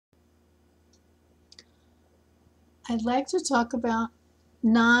I'd like to talk about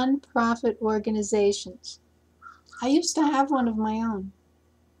non-profit organizations. I used to have one of my own.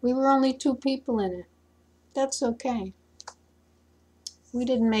 We were only 2 people in it. That's okay. We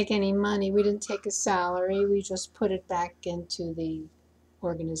didn't make any money. We didn't take a salary. We just put it back into the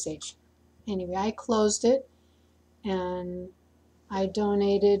organization. Anyway, I closed it and I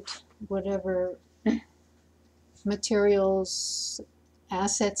donated whatever materials,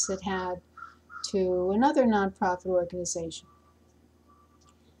 assets it had to another nonprofit organization.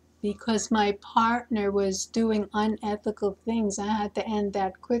 Because my partner was doing unethical things, I had to end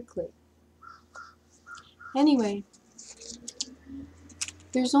that quickly. Anyway,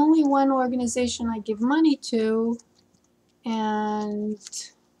 there's only one organization I give money to, and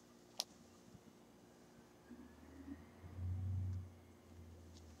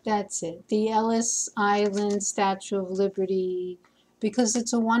that's it. The Ellis Island Statue of Liberty, because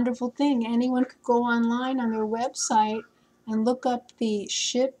it's a wonderful thing. Anyone could go online on their website and look up the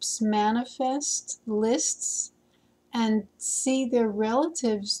ship's manifest lists and see their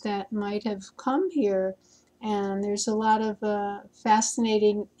relatives that might have come here. And there's a lot of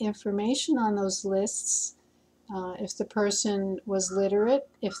fascinating information on those lists. If the person was literate,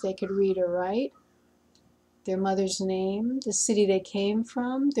 if they could read or write, their mother's name, the city they came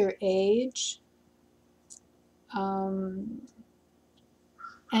from, their age.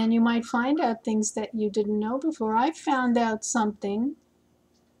 And you might find out things that you didn't know before. I found out something,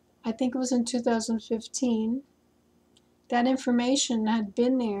 I think it was in 2015, that information had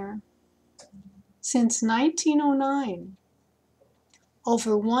been there since 1909.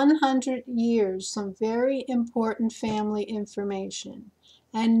 Over 100 years, some very important family information,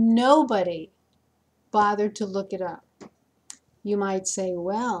 and nobody bothered to look it up. You might say,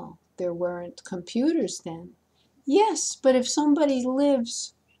 well, there weren't computers then. Yes, but if somebody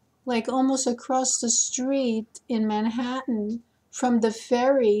lives like almost across the street in Manhattan from the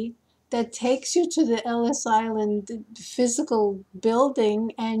ferry that takes you to the Ellis Island physical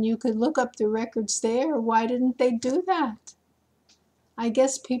building and you could look up the records there, why didn't they do that? I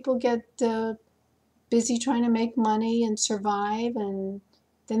guess people get busy trying to make money and survive, and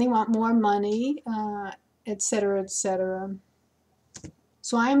then they want more money, etc., etc.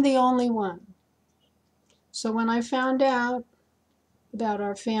 So I'm the only one. So when I found out about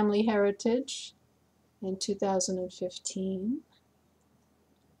our family heritage in 2015,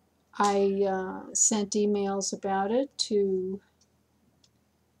 I sent emails about it to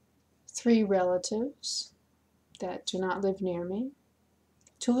 3 relatives that do not live near me.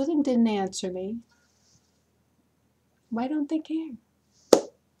 2 of them didn't answer me. Why don't they care?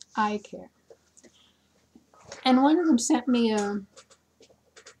 I care. And one of them sent me a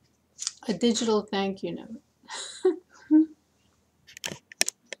digital thank you note.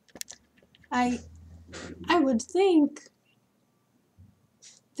 I would think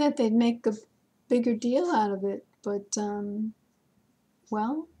that they'd make a bigger deal out of it, but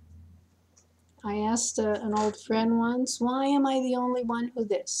well, I asked an old friend once, why am I the only one who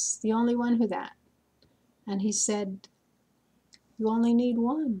this, the only one who that? And he said, you only need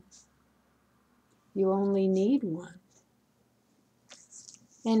one. You only need one.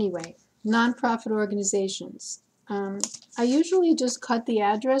 Anyway, nonprofit organizations. I usually just cut the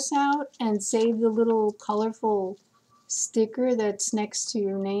address out and save the little colorful sticker that's next to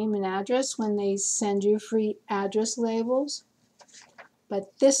your name and address when they send you free address labels.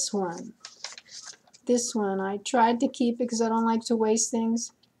 But this one, I tried to keep it because I don't like to waste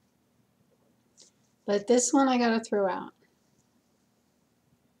things. But this one I gotta throw out.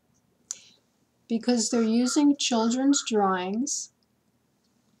 Because they're using children's drawings,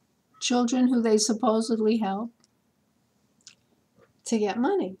 children who they supposedly help, to get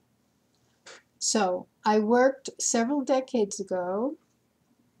money. So I worked several decades ago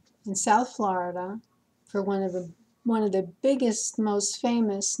in South Florida for one of the biggest, most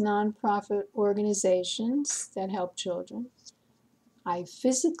famous nonprofit organizations that help children. I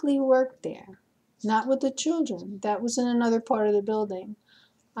physically worked there, not with the children. That was in another part of the building.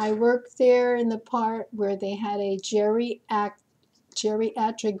 I worked there in the part where they had a geriatric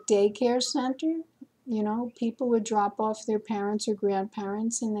daycare center. You know, people would drop off their parents or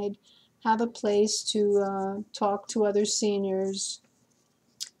grandparents and they'd have a place to talk to other seniors,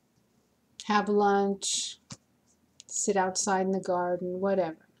 have lunch, sit outside in the garden,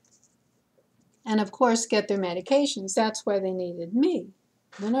 whatever. And of course, get their medications. That's why they needed me,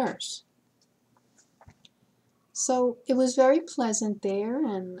 the nurse. So it was very pleasant there,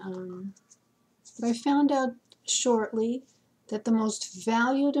 and but I found out shortly that the most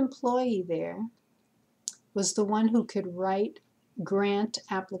valued employee there was the one who could write grant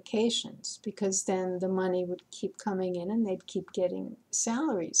applications, because then the money would keep coming in and they'd keep getting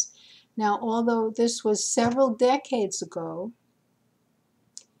salaries. Now, although this was several decades ago,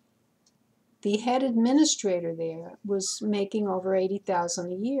 the head administrator there was making over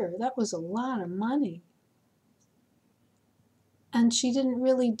 $80,000 a year. That was a lot of money. And she didn't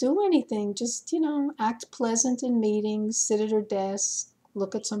really do anything, just, act pleasant in meetings, sit at her desk,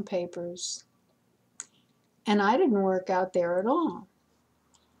 look at some papers. And I didn't work out there at all.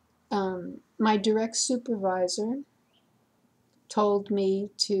 My direct supervisor told me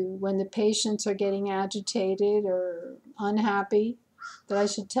to, when the patients are getting agitated or unhappy, that I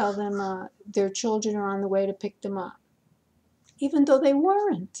should tell them their children are on the way to pick them up, even though they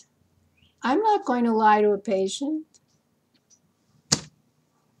weren't. I'm not going to lie to a patient.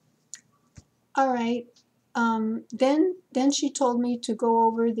 All right. Then she told me to go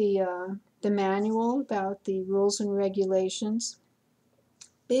over the manual about the rules and regulations.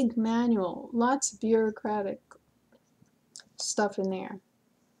 Big manual, lots of bureaucratic stuff in there.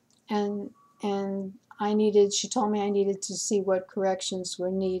 And she told me I needed to see what corrections were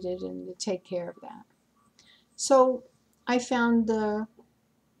needed and to take care of that. So I found the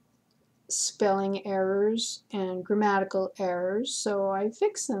spelling errors and grammatical errors, so I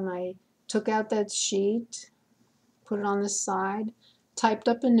fixed them. I took out that sheet, put it on the side, typed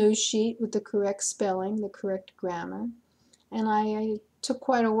up a new sheet with the correct spelling, the correct grammar, and I took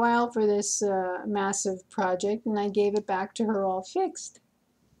quite a while for this massive project, and I gave it back to her all fixed.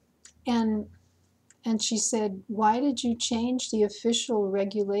 And she said, "Why did you change the official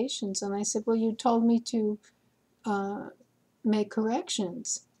regulations?" And I said, "Well, you told me to make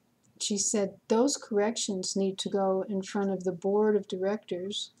corrections." She said, "Those corrections need to go in front of the board of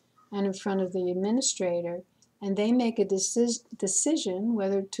directors and in front of the administrator, and they make a decision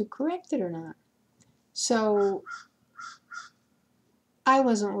whether to correct it or not." So I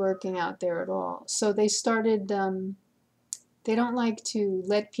wasn't working out there at all. So they started, they don't like to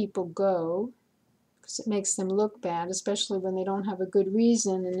let people go because it makes them look bad, especially when they don't have a good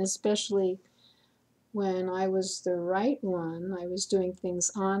reason, and especially when I was the right one. I was doing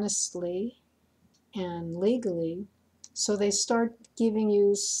things honestly and legally. So they start giving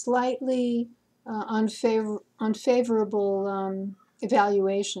you slightly unfavorable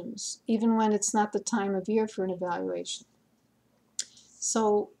evaluations, even when it's not the time of year for an evaluation.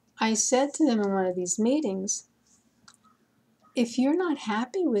 So I said to them in one of these meetings, "If you're not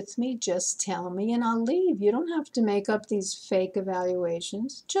happy with me, just tell me and I'll leave. You don't have to make up these fake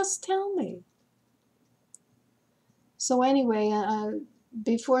evaluations. Just tell me." So anyway,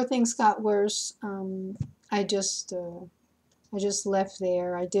 before things got worse, I just left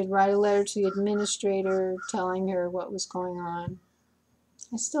there. I did write a letter to the administrator telling her what was going on.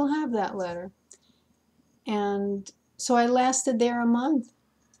 I still have that letter. And so I lasted there a month.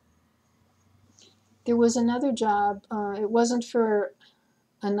 There was another job. It wasn't for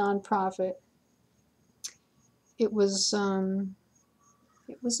a nonprofit. It was a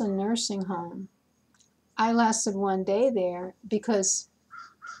nursing home. I lasted one day there because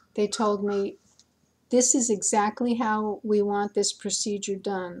they told me, "This is exactly how we want this procedure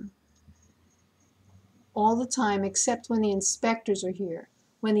done all the time, except when the inspectors are here.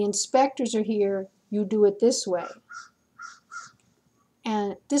 When the inspectors are here, you do it this way."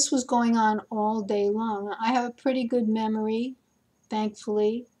 And this was going on all day long. I have a pretty good memory,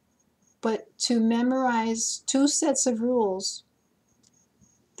 thankfully, but to memorize 2 sets of rules,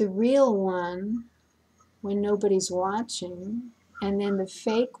 the real one when nobody's watching, and then the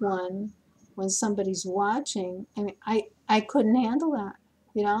fake one when somebody's watching, I mean, I couldn't handle that,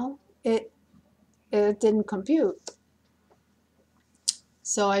 It didn't compute.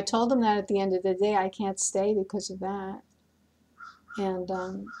 So I told them that at the end of the day, I can't stay because of that. And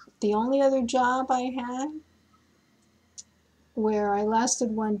the only other job I had where I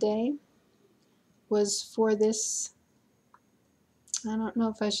lasted one day was for this, I don't know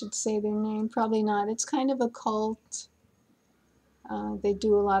if I should say their name, probably not. It's kind of a cult. They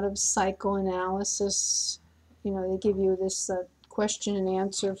do a lot of psychoanalysis. They give you this question and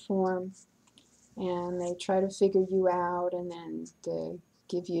answer form, and they try to figure you out, and then they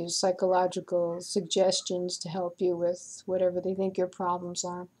give you psychological suggestions to help you with whatever they think your problems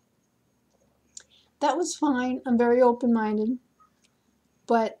are. That was fine. I'm very open-minded.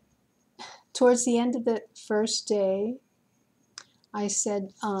 But towards the end of the first day, I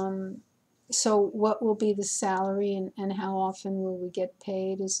said, "So what will be the salary, and how often will we get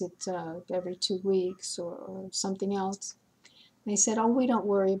paid? Is it every 2 weeks or something else?" They said, "Oh, we don't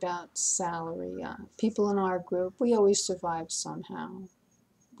worry about salary. People in our group, we always survive somehow.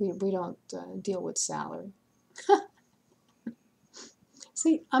 We don't deal with salary."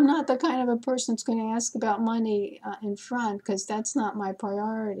 See, I'm not the kind of a person that's going to ask about money in front, because that's not my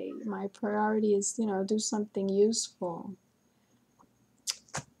priority. My priority is, do something useful.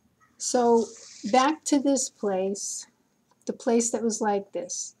 So back to this place, the place that was like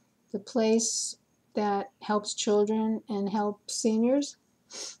this, the place that helps children and helps seniors.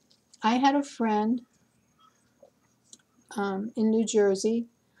 I had a friend in New Jersey.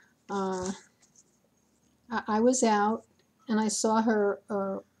 Uh, I was out and I saw her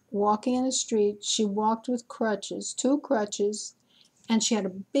walking in the street. She walked with crutches, two crutches, and she had a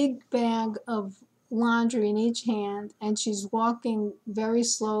big bag of laundry in each hand, and she's walking very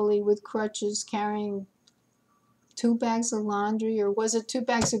slowly with crutches, carrying two bags of laundry, or was it two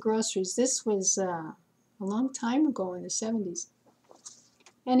bags of groceries? This was a long time ago in the 70s.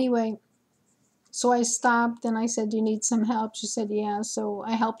 Anyway, so I stopped and I said, "Do you need some help?" She said, "Yeah." So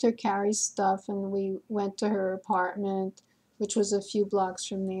I helped her carry stuff and we went to her apartment, which was a few blocks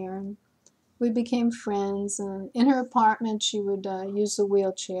from there. And we became friends. And in her apartment, she would use a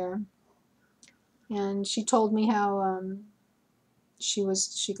wheelchair. And she told me how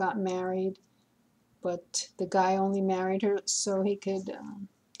she got married, but the guy only married her so he could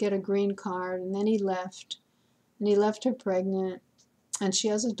get a green card, and then he left, and he left her pregnant, and she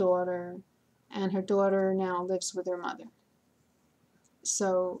has a daughter, and her daughter now lives with her mother.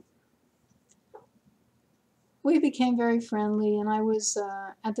 So we became very friendly, and I was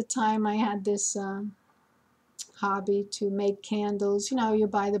at the time I had this hobby to make candles. You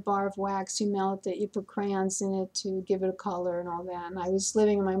buy the bar of wax, you melt it, you put crayons in it to give it a color and all that. And I was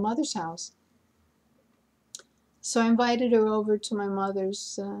living in my mother's house. So I invited her over to my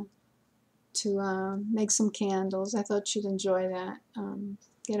mother's to make some candles. I thought she'd enjoy that,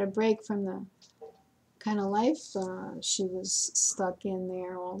 get a break from the kind of life she was stuck in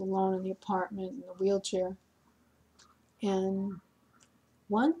there, all alone in the apartment in the wheelchair. And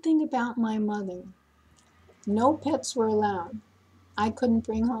one thing about my mother, no pets were allowed. I couldn't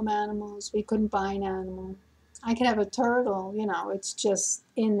bring home animals. We couldn't buy an animal. I could have a turtle, it's just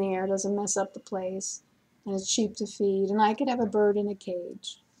in there, doesn't mess up the place, and it's cheap to feed. And I could have a bird in a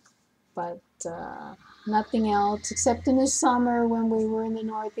cage, but nothing else, except in the summer when we were in the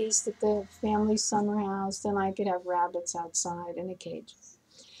Northeast at the family summer house, then I could have rabbits outside in a cage.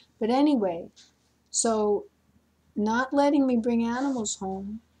 But anyway, so not letting me bring animals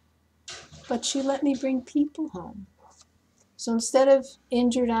home, but she let me bring people home. So instead of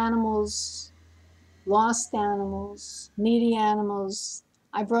injured animals, lost animals, needy animals,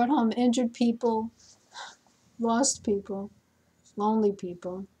 I brought home injured people, lost people, lonely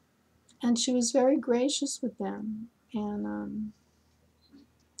people. And she was very gracious with them. And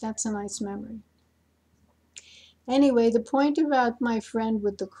that's a nice memory. Anyway, the point about my friend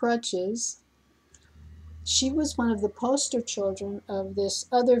with the crutches, she was one of the poster children of this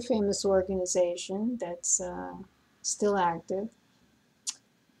other famous organization that's still active.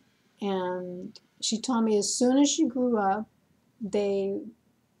 And she told me as soon as she grew up, they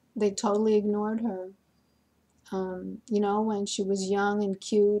totally ignored her. When she was young and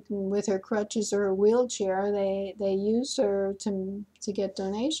cute and with her crutches or her wheelchair, they used her to get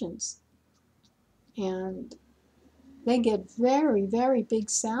donations. And they get very, very big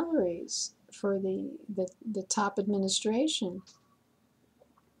salaries for the top administration.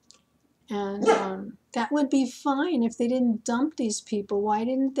 And that would be fine if they didn't dump these people. Why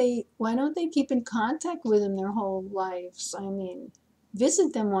don't they keep in contact with them their whole lives? I mean,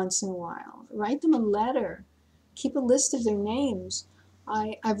 visit them once in a while, write them a letter, keep a list of their names.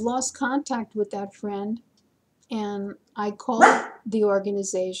 I've lost contact with that friend, and I called the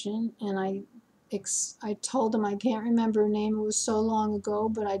organization and I told them I can't remember her name, it was so long ago,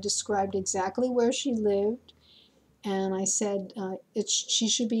 but I described exactly where she lived. And I said she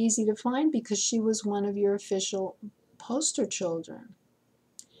should be easy to find because she was one of your official poster children.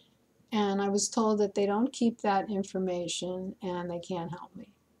 And I was told that they don't keep that information and they can't help me.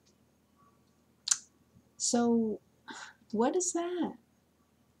 So what is that?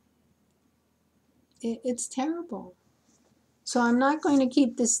 It's terrible. So I'm not going to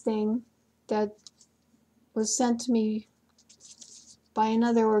keep this thing that was sent to me by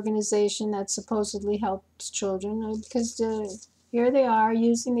another organization that supposedly helps children, because here they are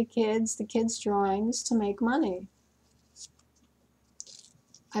using the kids' drawings to make money.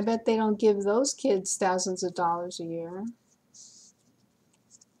 I bet they don't give those kids thousands of dollars a year.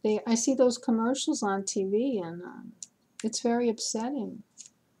 I see those commercials on TV, and it's very upsetting.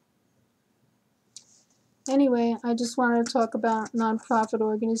 Anyway, I just wanted to talk about nonprofit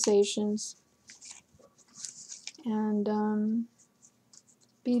organizations and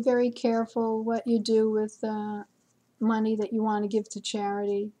be very careful what you do with money that you want to give to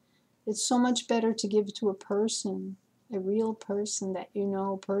charity. It's so much better to give to a person, a real person that you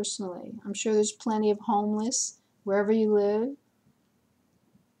know personally. I'm sure there's plenty of homeless wherever you live,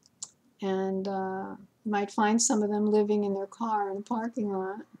 and you might find some of them living in their car in a parking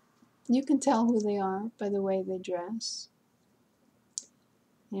lot. You can tell who they are by the way they dress.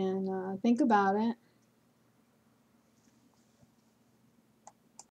 And think about it.